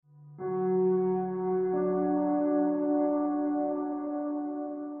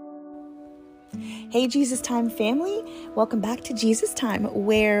Hey, Jesus Time family. Welcome back to Jesus Time,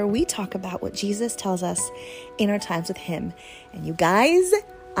 where we talk about what Jesus tells us in our times with Him. And you guys,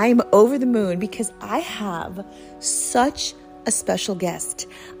 I'm over the moon because I have such a special guest.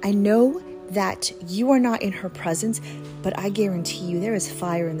 I know that you are not in her presence, but I guarantee you there is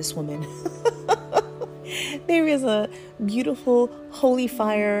fire in this woman. There is a beautiful, holy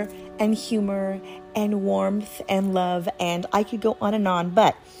fire and humor and warmth and love, and I could go on,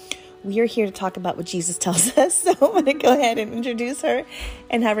 but we are here to talk about what Jesus tells us. So I'm going to go ahead and introduce her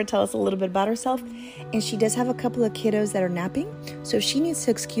and have her tell us a little bit about herself. And she does have a couple of kiddos that are napping. So if she needs to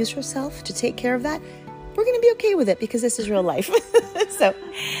excuse herself to take care of that, we're going to be okay with it because this is real life.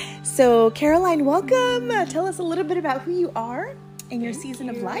 So Caroline, welcome. Tell us a little bit about who you are and your season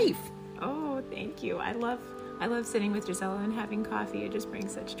of life. Oh, thank you. I love sitting with Gisela and having coffee. It just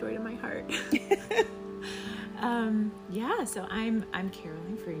brings such joy to my heart. So I'm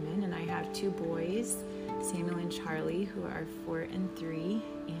Caroline Freeman, and I have two boys, Samuel and Charlie, who are 4 and 3,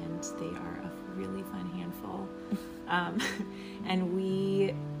 and they are a really fun handful. And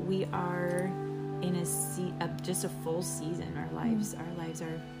we are in just a full season. Our lives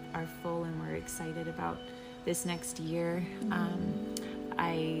are full, and we're excited about this next year.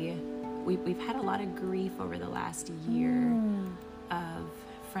 We've had a lot of grief over the last year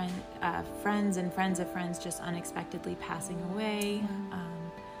of friends and friends of friends just unexpectedly passing away,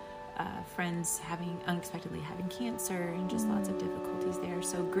 friends unexpectedly having cancer, and just lots of difficulties there.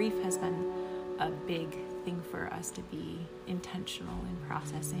 So grief has been a big thing for us to be intentional in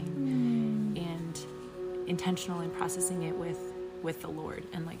processing, and intentional in processing it with the Lord,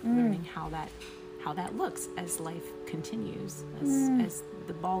 and learning how that looks as life continues, as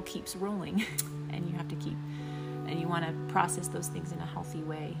the ball keeps rolling, and you have to keep. And you want to process those things in a healthy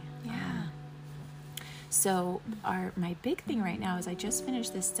way. Yeah. So my big thing right now is I just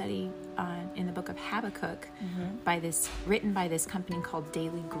finished this study in the book of Habakkuk, written by this company called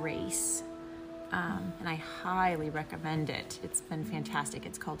Daily Grace, and I highly recommend it. It's been fantastic.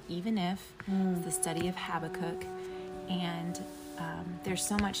 It's called Even If. It's the study of Habakkuk, and there's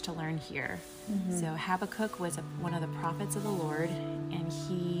so much to learn here. So Habakkuk was one of the prophets of the Lord, and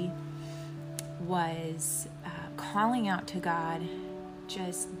he was calling out to God,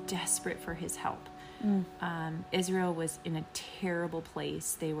 just desperate for his help. Israel was in a terrible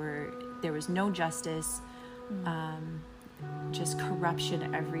place. There was no justice, just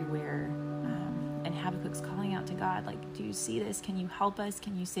corruption everywhere. And Habakkuk's calling out to God, do you see this? Can you help us?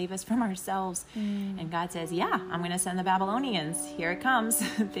 Can you save us from ourselves? And God says, yeah, I'm going to send the Babylonians. Here it comes.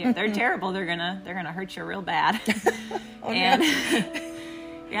 They're terrible. They're gonna hurt you real bad. And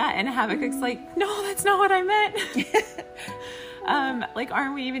and Habakkuk's like, no, that's not what I meant.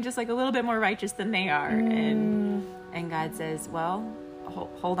 Aren't we even just a little bit more righteous than they are? And God says, well,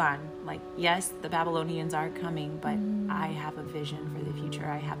 hold on. Yes, the Babylonians are coming, but I have a vision for the future.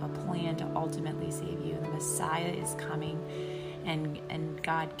 I have a plan to ultimately save you. The Messiah is coming. And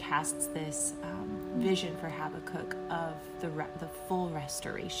God casts this vision for Habakkuk of the full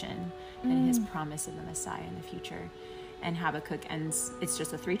restoration and his promise of the Messiah in the future. And Habakkuk ends, it's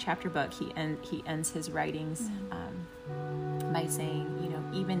just a 3-chapter book. He ends his writings by saying,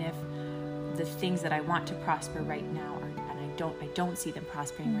 even if the things that I want to prosper right now and I don't see them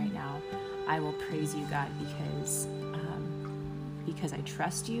prospering right now, I will praise you, God, because I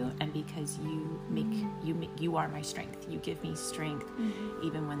trust you, and because you are my strength. You give me strength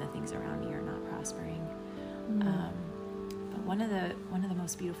even when the things around me are not prospering. But one of the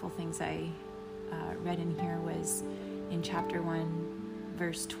most beautiful things I read in here was in chapter 1,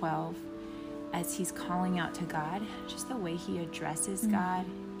 verse 12, as he's calling out to God, just the way he addresses God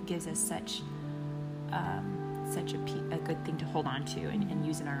gives us such a good thing to hold on to and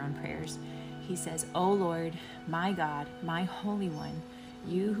use in our own prayers. He says, "O Lord, my God, my Holy One,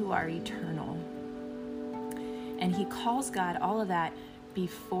 you who are eternal." And he calls God all of that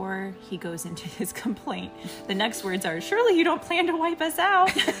before he goes into his complaint. The next words are, "Surely you don't plan to wipe us out."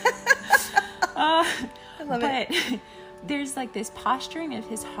 I love it. There's this posturing of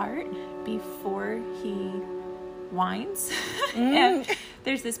his heart before he whines. And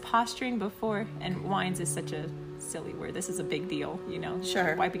there's this posturing before, and whines is such a silly word. This is a big deal,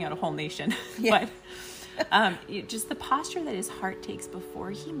 Sure. Wiping out a whole nation. Yeah. But just the posture that his heart takes before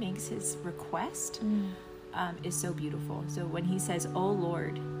he makes his request is so beautiful. So when he says, "Oh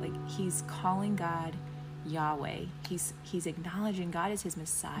Lord," he's calling God Yahweh. He's acknowledging God as his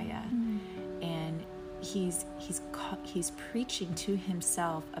Messiah, and he's preaching to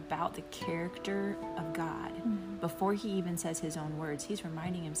himself about the character of God. Before he even says his own words, he's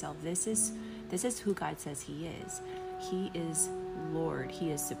reminding himself, this is who God says he is. He is Lord.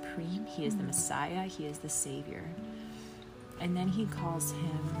 He is supreme. He is the Messiah. He is the Savior. And then he calls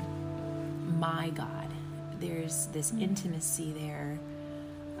him my God. There's this intimacy there,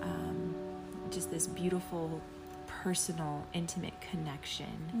 just this beautiful, personal, intimate connection.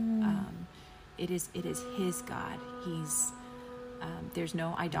 It is his God. There's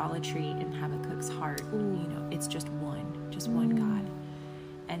no idolatry in Habakkuk's heart. It's just one God.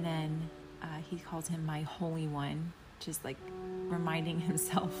 And then he calls him my Holy One, just like reminding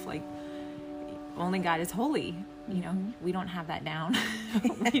himself, like, only God is holy. We don't have that down.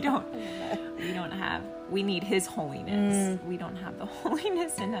 We need his holiness. We don't have the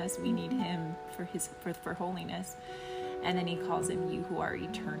holiness in us. We need him for holiness. And then he calls him you who are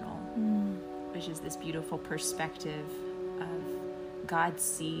eternal, which is this beautiful perspective of God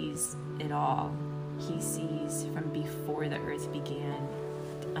sees it all. He sees from before the earth began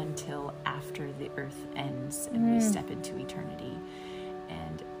until after the earth ends and we step into eternity.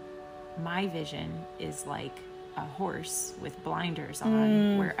 And my vision is like a horse with blinders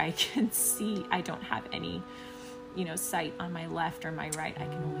on, where I can see. I don't have any, sight on my left or my right. I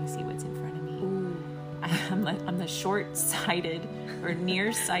can only see what's in front of me. I'm the short-sighted or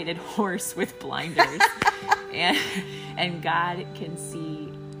nearsighted horse with blinders, and God can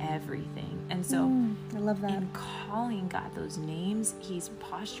see everything. And so, I love that. In calling God those names, he's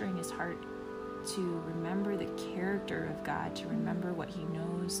posturing his heart to remember the character of God, to remember what he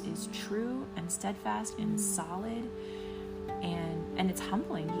knows is true and steadfast and solid. And it's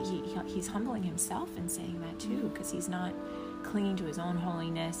humbling. He's humbling himself in saying that too, because he's not clinging to his own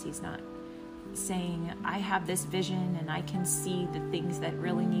holiness. He's not saying, I have this vision and I can see the things that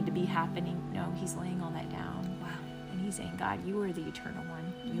really need to be happening. No, he's laying all that down. Wow. And he's saying, God, you are the eternal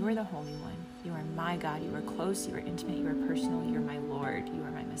one. You are the Holy One. You are my God. You are close. You are intimate. You are personal. You are my Lord. You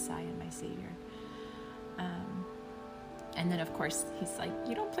are my Messiah and my Savior. And then, of course, he's like,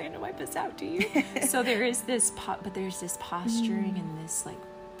 you don't plan to wipe us out, do you? So there is this, but there's this posturing and this, like,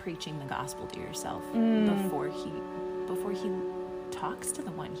 preaching the gospel to yourself before he talks to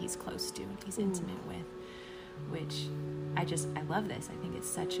the one he's close to and he's intimate with, which I love this. I think it's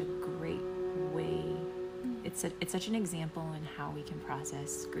such a great way. It's such an example in how we can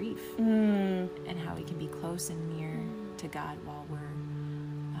process grief and how we can be close and near to God while we're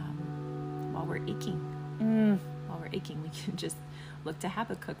aching. While we're aching, we can just look to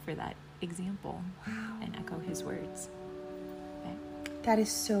Habakkuk for that example and echo his words. Okay. That is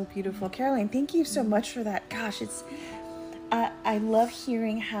so beautiful. Caroline, thank you so much for that. Gosh, I love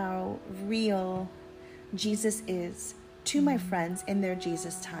hearing how real Jesus is to my friends in their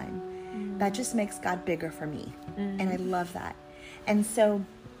Jesus time. That just makes God bigger for me. And I love that. And so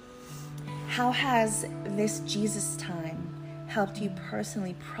how has this Jesus time helped you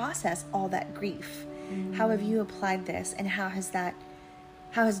personally process all that grief? How have you applied this, and how has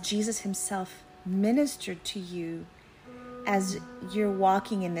Jesus himself ministered to you as you're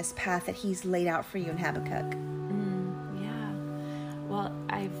walking in this path that he's laid out for you in Habakkuk? Yeah. Well,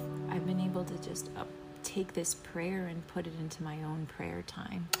 I've been able to just take this prayer and put it into my own prayer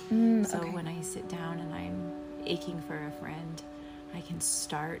time. So when I sit down and I'm aching for a friend, I can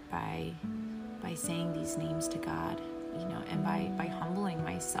start by saying these names to God, and by humbling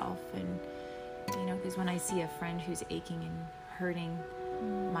myself. And because when I see a friend who's aching and hurting,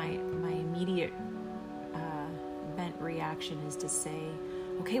 my immediate vent reaction is to say,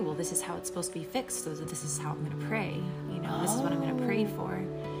 okay, well, this is how it's supposed to be fixed, so this is how I'm going to pray. This is what I'm going to pray for.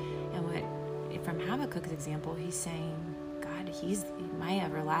 And from Habakkuk's example, he's saying, God, he's my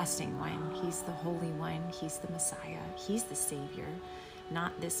everlasting one. He's the Holy One. He's the Messiah. He's the Savior.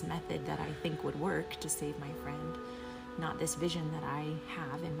 Not this method that I think would work to save my friend. Not this vision that I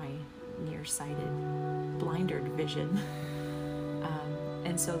have in my nearsighted, blindered vision.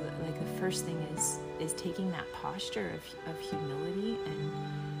 And so the first thing is taking that posture of humility and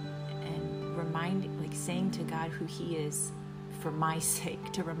saying to God who he is for my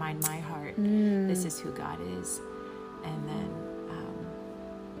sake, to remind my heart this is who God is.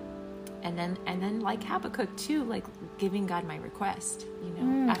 And then like Habakkuk too, like giving God my request,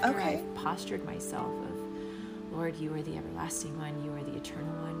 after I've postured myself of, Lord, you are the everlasting one, you are the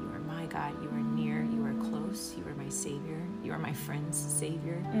eternal one, you are my God, you are near, you are close, you are my Savior, you are my friend's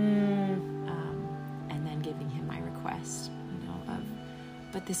Savior. And then giving him my request,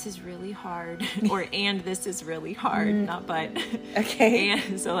 but this is really hard, and this is really hard, not but. Okay.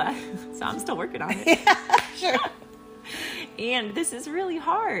 And so I'm still working on it. Yeah, sure. And this is really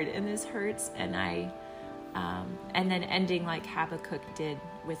hard, and this hurts, and and then ending like Habakkuk did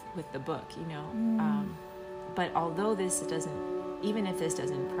with the book, but although this doesn't even if this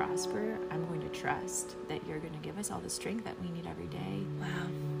doesn't prosper, I'm going to trust that you're going to give us all the strength that we need every day. Wow.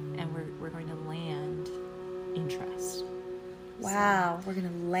 And we're going to land in trust. Wow. We're going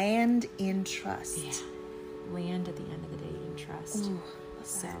to land in trust. Yeah. Land at the end of the day in trust. Ooh,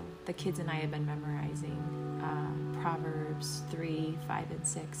 so the kids and I have been memorizing Proverbs 3, 5, and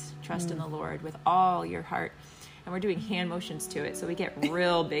 6. Trust in the Lord with all your heart. And we're doing hand motions to it. So we get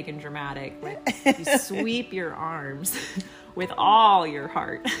real big and dramatic. You sweep your arms with all your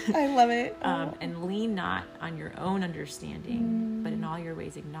heart. I love it. And lean not on your own understanding, but in all your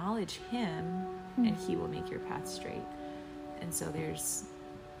ways acknowledge him, and he will make your path straight. And so there's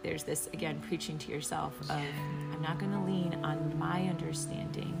this, again, preaching to yourself of, I'm not going to lean on my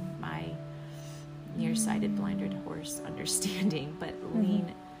understanding, my nearsighted, blinded horse understanding, but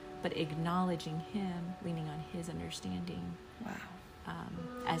acknowledging him, leaning on his understanding. Wow.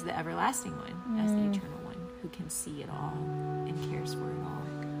 As the everlasting one, as the eternal one, who can see it all and cares for it all.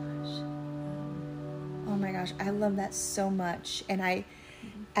 Oh my gosh, I love that so much. And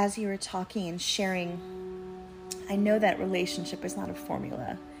as you were talking and sharing, I know that relationship is not a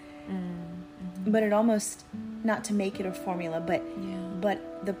formula, but it almost, not to make it a formula, but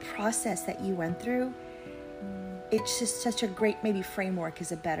the process that you went through, it's just such a great, maybe framework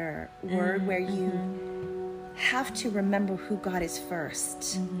is a better word, where you have to remember who God is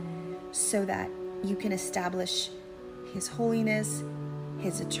first, so that you can establish his holiness,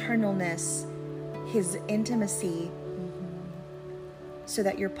 his eternalness, his intimacy, so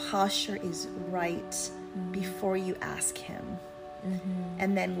that your posture is right before you ask him.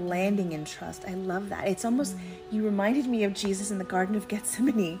 And then landing in trust. I love that. It's almost, you reminded me of Jesus in the Garden of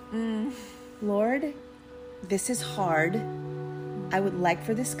Gethsemane. Lord, this is hard. I would like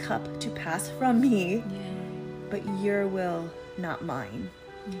for this cup to pass from me, but your will, not mine.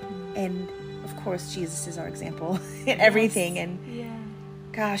 And of course, Jesus is our example in everything. And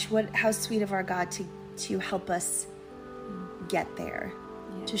gosh, how sweet of our God to help us get there,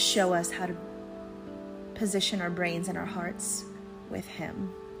 to show us how to position our brains and our hearts with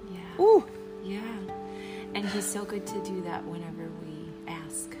him. Ooh. Yeah. And he's so good to do that whenever we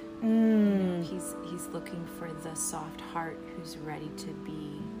ask. He's looking for the soft heart who's ready to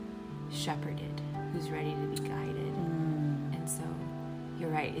be shepherded, who's ready to be guided. And so you're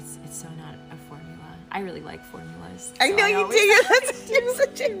right, it's so not a formula. I really like formulas. I know you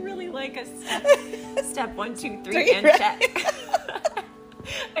do. I really like a step 1, 2, 3 and check.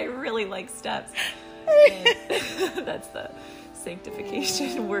 I really like steps. And that's the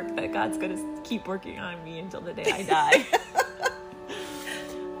sanctification work that God's going to keep working on me until the day I die.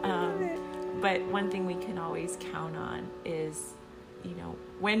 But one thing we can always count on is,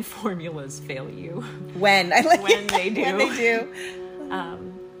 when formulas fail you. When they do. When they do.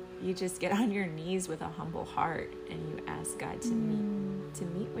 You just get on your knees with a humble heart and you ask God to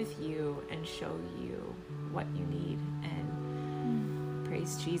meet with you and show you what you need. And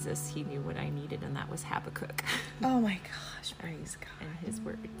praise Jesus, he knew what I needed, and that was Habakkuk. Oh my gosh, praise God. And his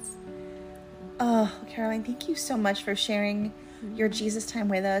words. Oh, Caroline, thank you so much for sharing your Jesus time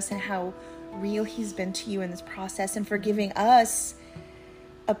with us and how real he's been to you in this process, and for giving us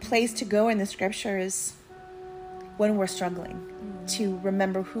a place to go in the scriptures when we're struggling, to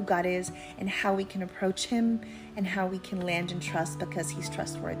remember who God is and how we can approach him and how we can land in trust because he's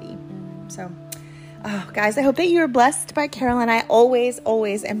trustworthy. So, guys, I hope that you are blessed by Caroline. I always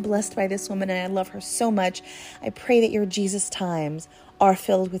am blessed by this woman, and I love her so much. I pray that your Jesus times are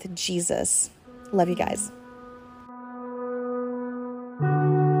filled with Jesus. Love you guys.